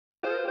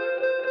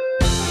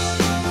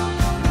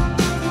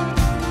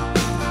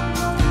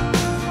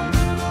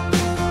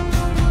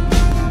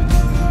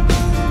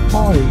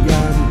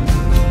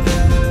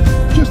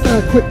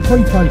a quick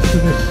preface to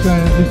this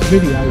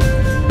video.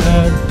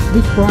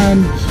 This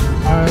brand,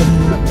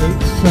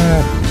 it's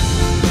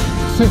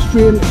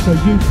Cestrian. It's a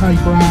UK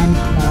brand.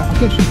 I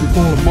guess you could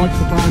call it a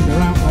micro brand.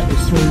 Their outlet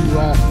is through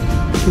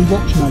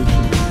Watch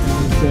Nation.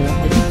 And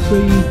I did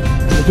see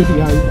the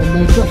video and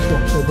their dress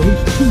watch. They've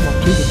released 2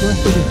 watches: the dress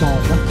and the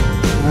diver.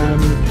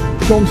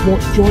 John's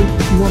Watch Joint.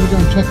 If you want to go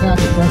and check out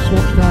the dress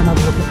watch, go and have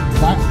a look at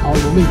that. I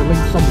will leave a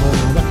link somewhere or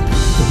other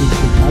so you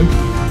can know.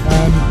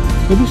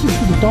 But this is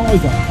for the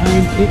diver,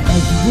 and it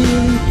has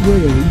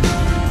really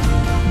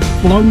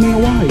blown me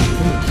away.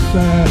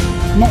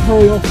 It's not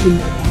very often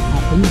that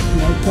happens.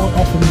 You know, quite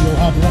often you'll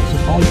have lots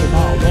of hype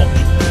about a watch,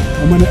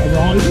 and when it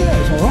arrives, yeah,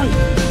 it's alright.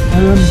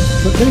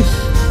 But this,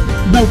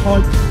 no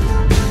hype.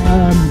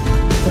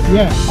 But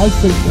yeah, I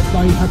think that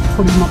they have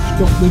pretty much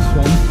got this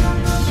one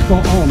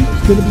spot on.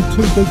 It's going to be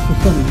too big for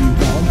some of you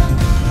guys.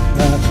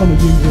 Some of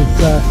you with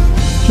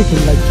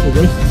chicken legs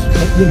for wrists,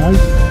 but you know,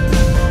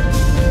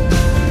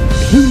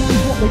 who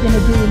knows what they're going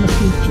to do in the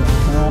future.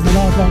 I mean,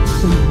 I'd like to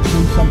see them do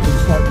something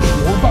slightly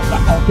more, but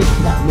I'll get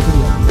to that in the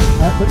video.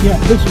 But yeah,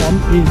 this one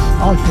is,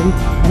 I think,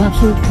 an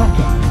absolute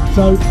cracker.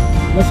 So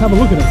let's have a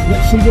look at it.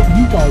 Let's see what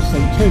you guys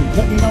think too.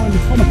 Let me know in the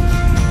comments.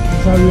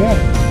 So yeah,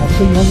 I'll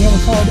see you on the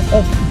other side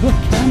of the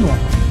camera.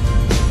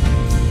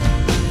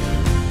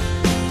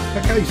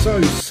 Okay, so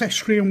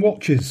Cestrian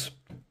watches.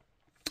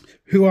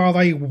 Who are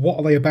they? What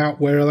are they about?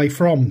 Where are they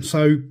from?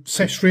 So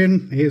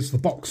Cestrian, here's the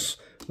box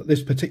that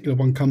this particular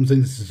one comes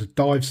in. This is a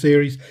dive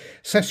series.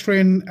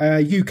 Cestrian,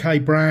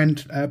 UK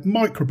brand,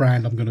 micro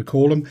brand I'm going to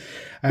call them,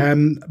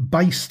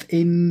 based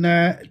in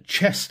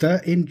Chester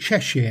in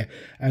Cheshire.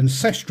 And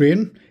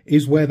Cestrian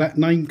is where that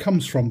name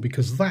comes from,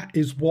 because that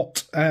is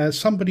what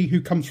somebody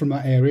who comes from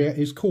that area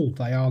is called.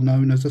 They are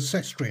known as a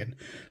Cestrian.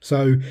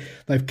 So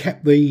they've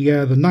kept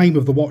the name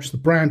of the watch, the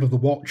brand of the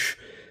watch,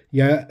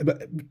 yeah,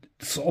 but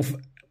sort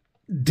of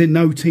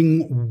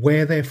denoting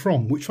where they're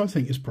from, which I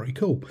think is pretty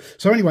cool.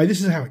 So anyway,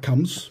 this is how it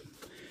comes,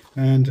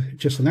 and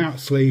just an out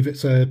sleeve.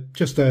 It's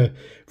just a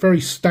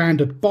very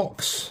standard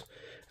box,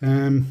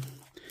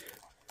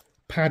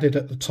 padded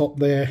at the top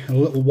there, a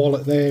little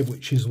wallet there,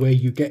 which is where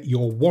you get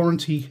your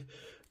warranty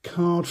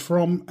card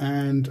from,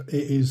 and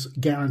it is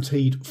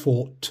guaranteed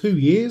for 2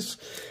 years.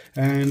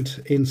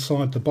 And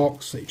inside the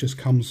box it just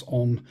comes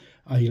on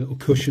a little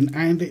cushion,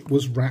 and it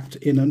was wrapped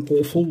in an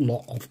awful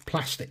lot of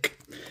plastic.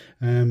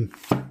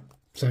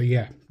 So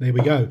yeah, there we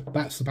go.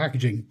 That's the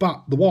packaging.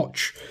 But the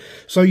watch,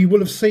 so you will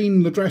have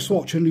seen the dress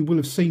watch and you will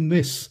have seen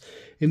this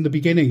in the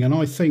beginning, and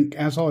I think,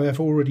 as I have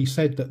already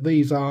said, that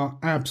these are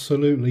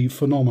absolutely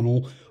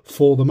phenomenal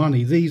for the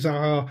money. These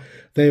are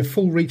their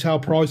full retail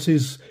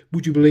prices,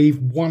 would you believe,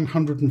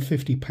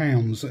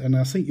 £150, and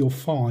I think you'll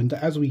find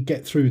that as we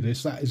get through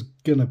this, that is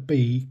going to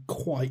be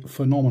quite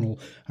phenomenal.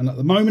 And at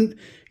the moment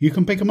you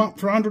can pick them up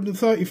for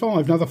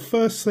 £135. Now the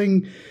first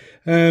thing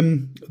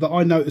that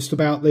I noticed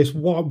about this,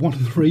 one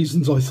of the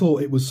reasons I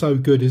thought it was so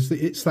good, is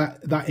that it's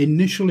that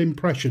initial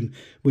impression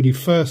when you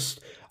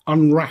first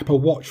unwrap a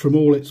watch from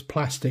all its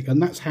plastic,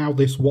 and that's how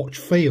this watch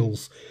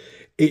feels.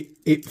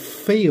 It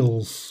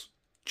feels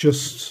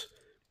just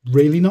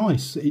really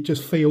nice. It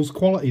just feels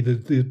quality.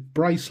 The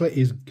bracelet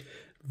is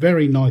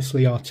very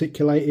nicely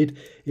articulated.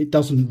 It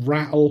doesn't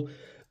rattle.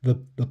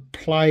 The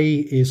play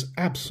is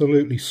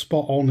absolutely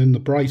spot on in the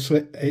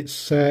bracelet. It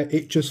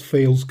just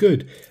feels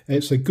good.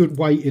 It's a good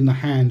weight in the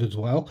hand as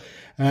well.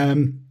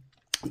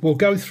 We'll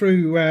go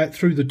through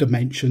the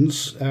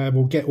dimensions.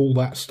 We'll get all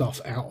that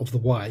stuff out of the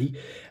way.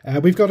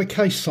 We've got a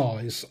case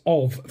size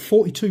of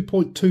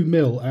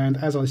 42.2mm, and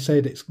as I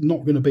said, it's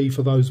not going to be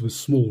for those with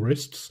small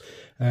wrists.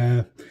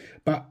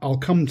 But I'll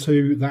come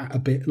to that a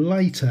bit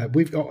later.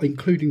 We've got,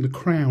 including the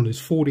crown,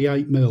 is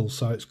 48mm,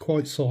 so it's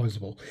quite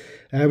sizable.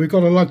 We've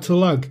got a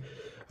lug-to-lug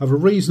of a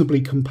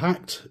reasonably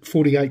compact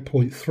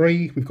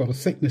 48.3. We've got a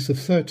thickness of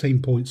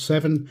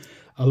 13.7,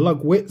 a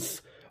lug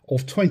width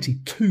of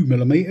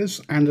 22mm,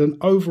 and an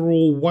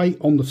overall weight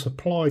on the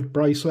supplied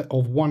bracelet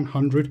of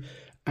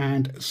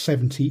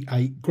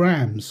 178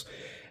 grams.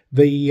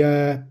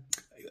 The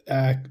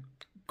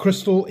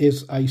crystal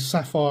is a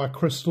sapphire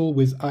crystal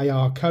with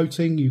AR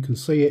coating. You can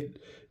see it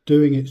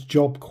doing its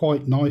job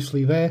quite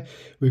nicely there.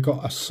 We've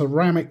got a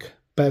ceramic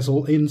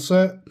bezel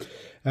insert.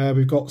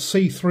 We've got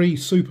C3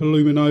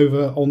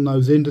 superluminova on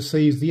those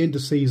indices. The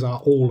indices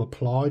are all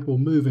applied. We'll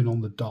move in on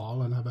the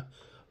dial and have a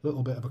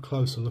little bit of a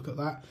closer look at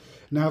that.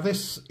 Now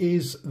this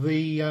is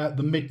the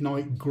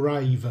midnight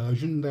grey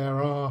version.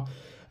 There are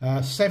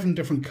 7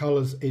 different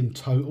colours in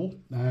total.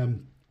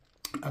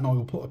 And I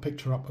will put a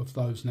picture up of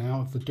those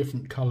now, of the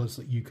different colours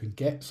that you can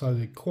get. So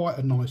they're quite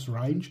a nice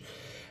range.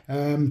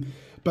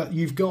 But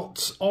you've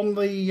got on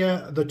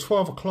the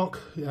 12 o'clock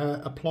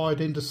applied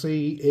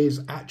indice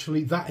is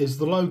actually, that is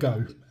the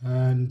logo,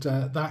 and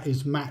that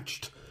is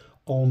matched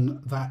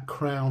on that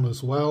crown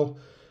as well,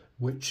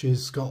 which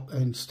has got,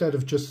 instead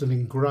of just an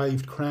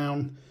engraved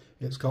crown,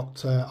 it's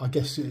got I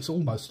guess it's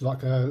almost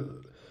like a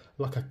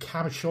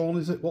cabochon,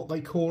 is it what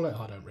they call it?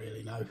 I don't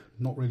really know,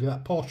 not really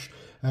that posh,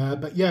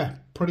 but yeah,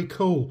 pretty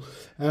cool.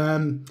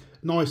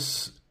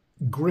 Nice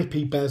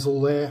grippy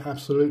bezel there,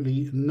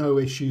 absolutely no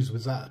issues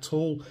with that at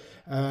all.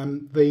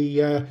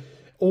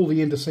 All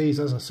the indices,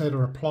 as I said,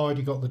 are applied.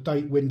 You've got the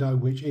date window,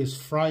 which is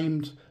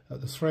framed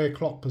at the 3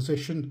 o'clock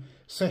position,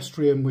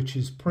 Cestrian, which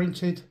is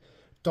printed,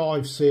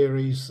 dive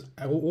series,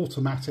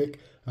 automatic,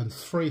 and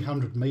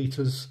 300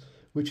 meters,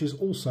 which is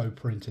also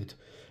printed.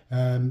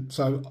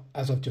 So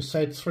as I've just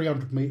said,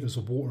 300 meters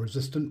of water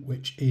resistant,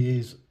 which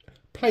is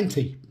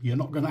plenty. You're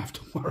not going to have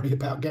to worry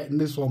about getting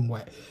this one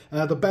wet.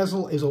 The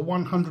bezel is a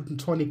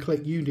 120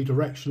 click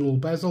unidirectional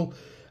bezel.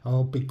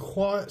 I'll be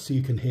quiet so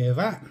you can hear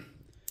that.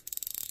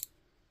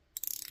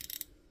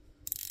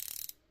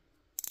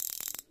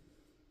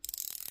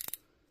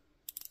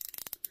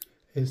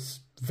 It's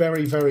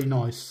very, very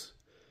nice.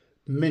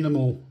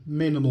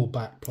 Minimal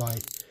back play.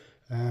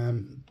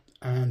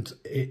 And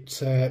it's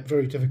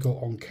very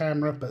difficult on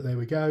camera, but there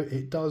we go.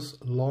 It does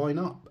line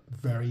up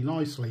very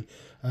nicely.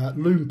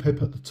 Loom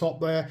pip at the top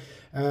there.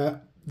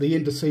 The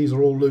indices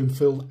are all loom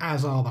filled,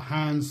 as are the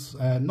hands.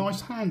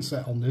 Nice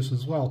handset on this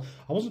as well.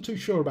 I wasn't too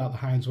sure about the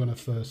hands when I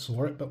first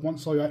saw it, but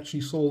once I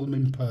actually saw them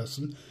in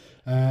person,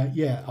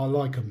 yeah, I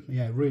like them.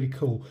 Yeah, really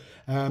cool.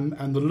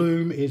 And the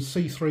loom is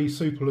C3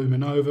 Super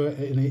Luminova,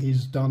 and it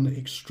is done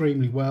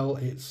extremely well.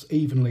 It's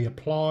evenly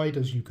applied,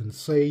 as you can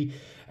see,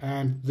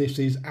 and this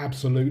is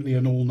absolutely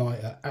an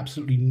all-nighter.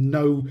 Absolutely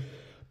no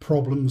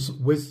problems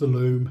with the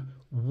loom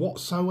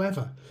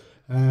whatsoever.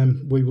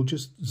 We will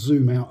just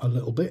zoom out a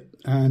little bit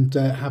and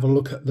have a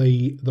look at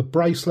the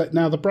bracelet.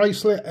 Now, the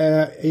bracelet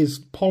is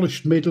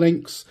polished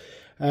mid-links.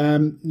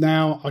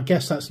 Now, I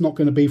guess that's not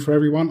going to be for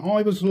everyone.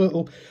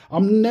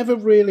 I'm never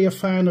really a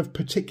fan of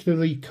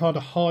particularly kind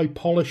of high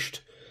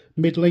polished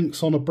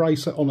mid-links on a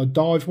bracelet on a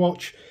dive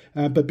watch,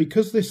 but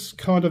because this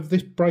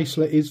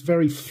bracelet is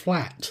very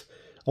flat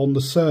on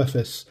the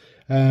surface,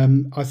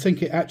 I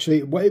think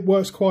it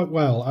works quite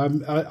well.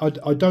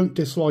 I don't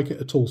dislike it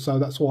at all, so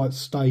that's why it's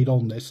stayed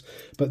on this.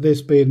 But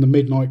this being the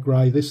midnight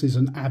grey, this is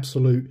an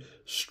absolute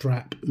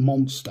strap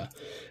monster.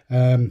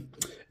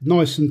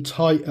 Nice and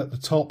tight at the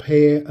top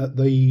here at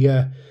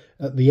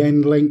the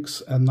end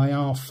links, and they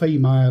are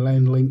female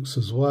end links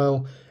as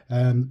well.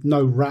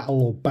 No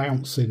rattle or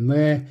bounce in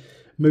there.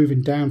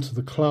 Moving down to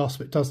the clasp,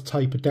 it does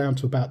taper down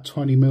to about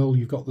 20mm.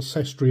 You've got the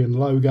Cestrian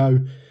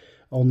logo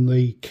on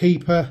the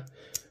keeper.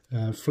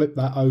 Flip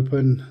that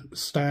open,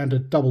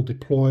 standard double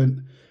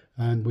deployant,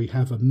 and we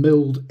have a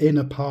milled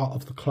inner part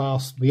of the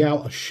clasp. The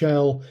outer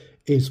shell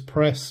is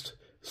pressed,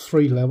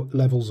 3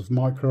 levels of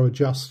micro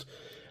adjust,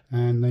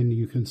 and then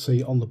you can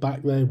see on the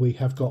back there we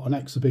have got an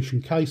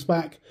exhibition case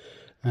back,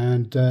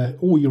 and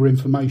all your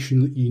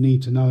information that you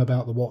need to know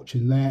about the watch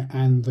in there,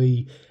 and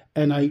the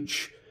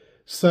NH35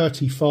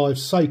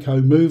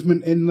 Seiko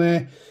movement in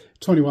there.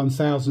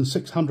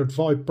 21,600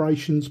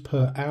 vibrations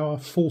per hour,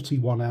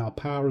 41-hour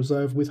power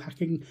reserve with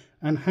hacking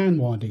and hand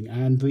winding,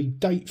 and the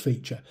date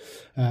feature.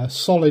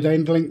 Solid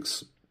end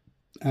links,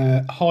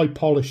 high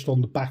polished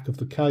on the back of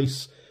the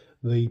case.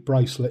 The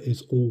bracelet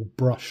is all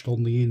brushed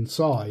on the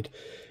inside.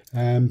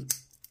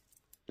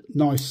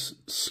 Nice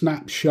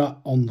snap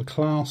shut on the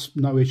clasp,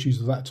 no issues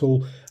with that at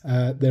all.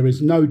 There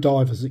is no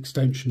diver's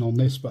extension on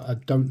this, but I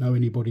don't know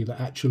anybody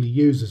that actually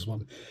uses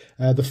one.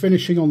 The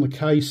finishing on the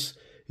case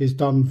is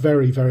done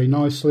very, very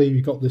nicely.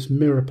 You've got this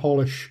mirror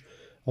polish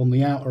on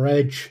the outer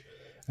edge,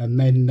 and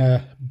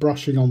then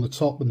brushing on the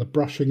top, and the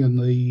brushing and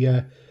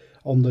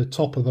on the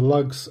top of the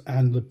lugs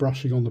and the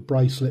brushing on the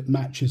bracelet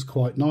matches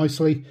quite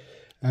nicely.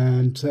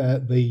 And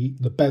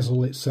the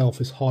bezel itself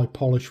is high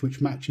polish,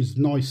 which matches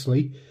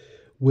nicely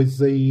with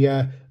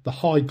the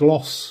high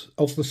gloss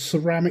of the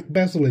ceramic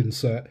bezel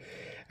insert.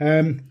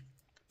 The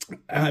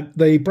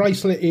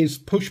bracelet is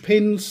push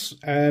pins,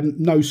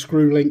 no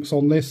screw links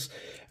on this.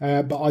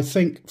 But I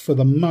think for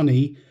the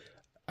money,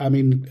 I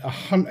mean,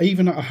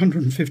 even at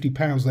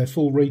 £150, their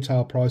full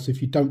retail price,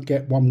 if you don't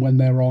get one when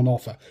they're on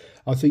offer,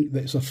 I think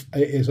that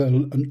it is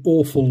an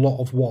awful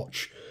lot of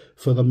watch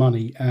for the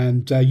money.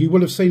 And you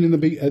will have seen in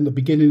the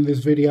beginning of this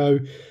video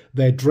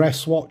their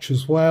dress watch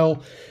as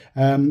well,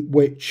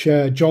 which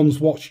John's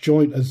Watch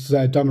Joint has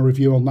done a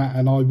review on that,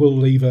 and I will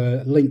leave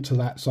a link to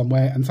that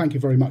somewhere. And thank you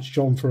very much,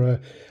 John,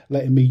 for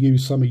letting me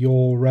use some of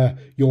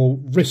your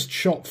wrist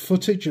shot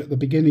footage at the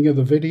beginning of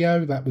the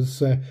video. That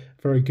was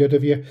very good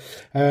of you.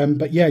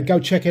 But yeah, go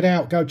check it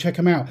out. Go check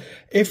them out.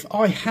 If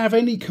I have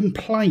any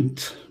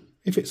complaint,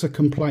 if it's a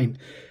complaint,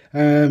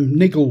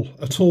 niggle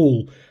at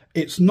all,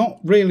 it's not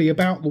really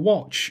about the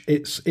watch.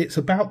 It's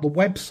about the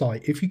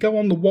website. If you go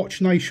on the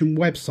Watch Nation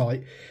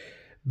website,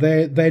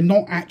 they're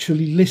not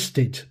actually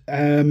listed.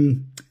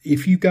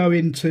 If you go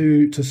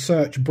into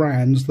search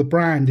brands, the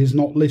brand is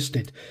not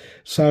listed.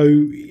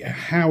 So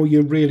how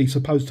you're really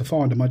supposed to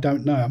find them, I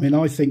don't know. I mean,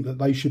 I think that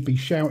they should be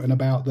shouting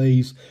about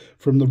these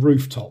from the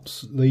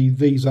rooftops.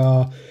 These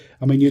are,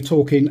 I mean, you're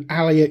talking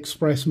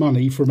AliExpress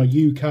money from a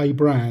UK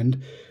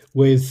brand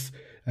with,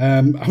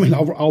 I mean,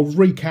 I'll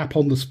recap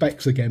on the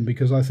specs again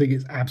because I think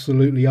it's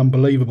absolutely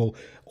unbelievable.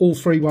 All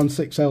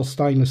 316L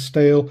stainless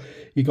steel.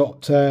 You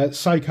got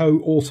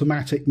Seiko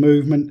automatic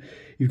movement.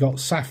 You've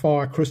got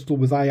sapphire crystal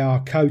with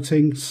AR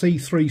coating,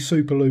 C3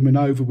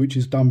 superluminova, which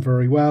is done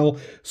very well,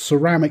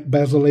 ceramic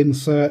bezel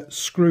insert,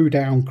 screw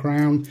down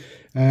crown.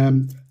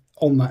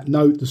 On that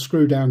note, the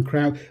screw down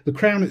crown, the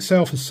crown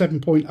itself is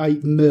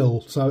 7.8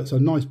 mil, so it's a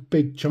nice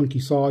big chunky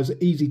size,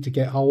 easy to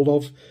get hold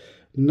of.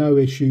 No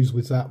issues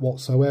with that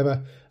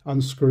whatsoever.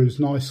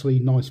 Unscrews nicely,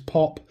 nice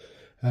pop.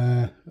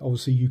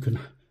 Obviously you can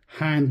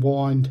hand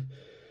wind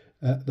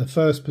the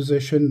first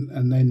position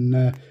and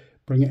then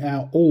bring it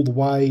out all the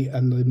way,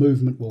 and the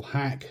movement will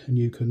hack, and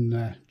you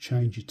can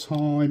change your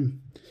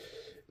time,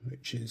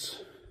 which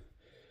is,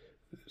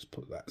 let's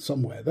put that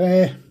somewhere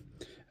there,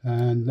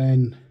 and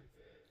then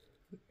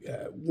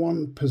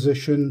one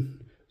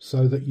position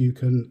so that you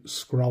can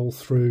scroll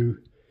through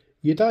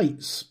your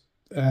dates,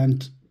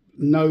 and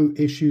no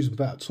issues with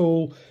that at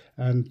all.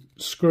 And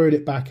screwing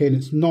it back in,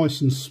 it's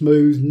nice and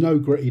smooth, no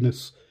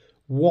grittiness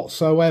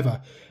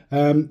whatsoever.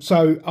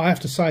 So I have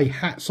to say,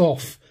 hats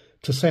off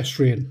to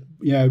Cestrian,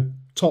 you know,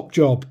 top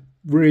job,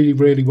 really,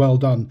 really well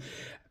done.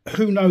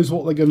 Who knows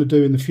what they're going to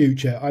do in the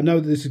future. I know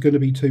that this is going to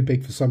be too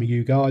big for some of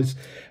you guys.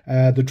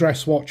 The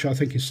dress watch, I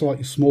think, is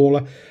slightly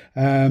smaller.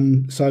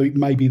 So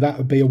maybe that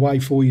would be a way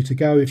for you to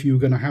go if you were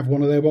going to have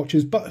one of their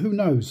watches. But who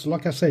knows?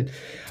 Like I said,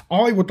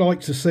 I would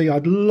like to see,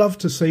 I'd love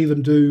to see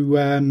them do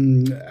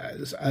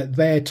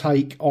their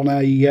take on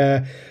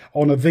a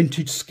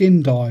vintage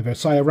skin diver,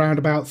 say around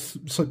about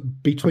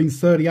between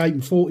 38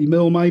 and 40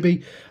 mil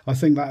maybe. I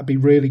think that would be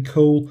really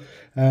cool.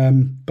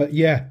 But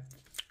yeah,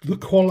 the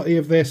quality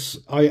of this,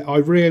 I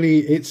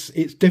really, it's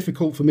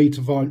difficult for me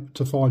to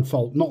find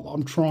fault. Not that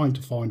I'm trying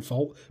to find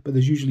fault, but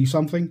there's usually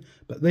something.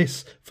 But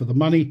this, for the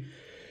money,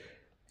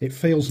 it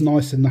feels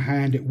nice in the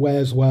hand. It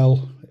wears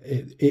well.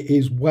 It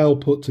is well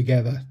put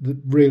together.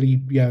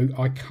 Really, you know,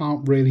 I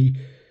can't really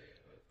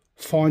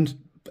find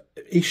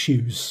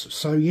issues.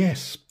 So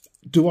yes,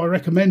 do I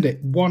recommend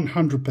it?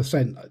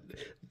 100%.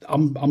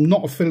 I'm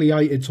not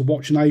affiliated to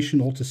Watch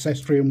Nation or to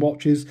Cestrian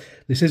watches.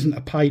 This isn't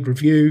a paid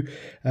review.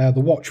 The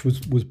watch was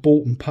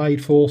bought and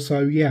paid for, so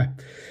yeah.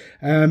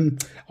 I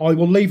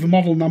will leave a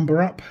model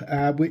number up,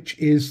 which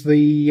is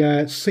the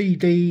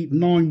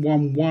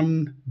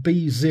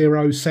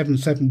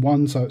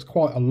CD911B0771, so it's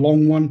quite a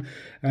long one.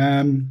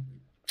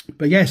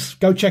 But yes,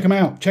 go check them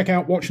out. Check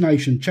out Watch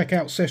Nation. Check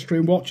out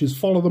Cestrian Watches.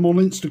 Follow them on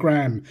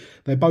Instagram.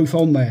 They're both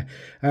on there.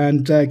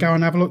 And go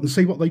and have a look and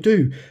see what they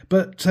do.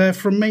 But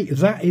from me,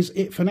 that is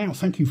it for now.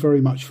 Thank you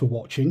very much for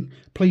watching.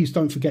 Please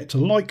don't forget to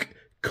like,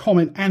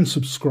 comment and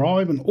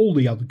subscribe and all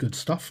the other good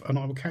stuff. And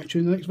I will catch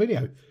you in the next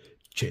video.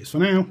 Cheers for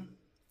now.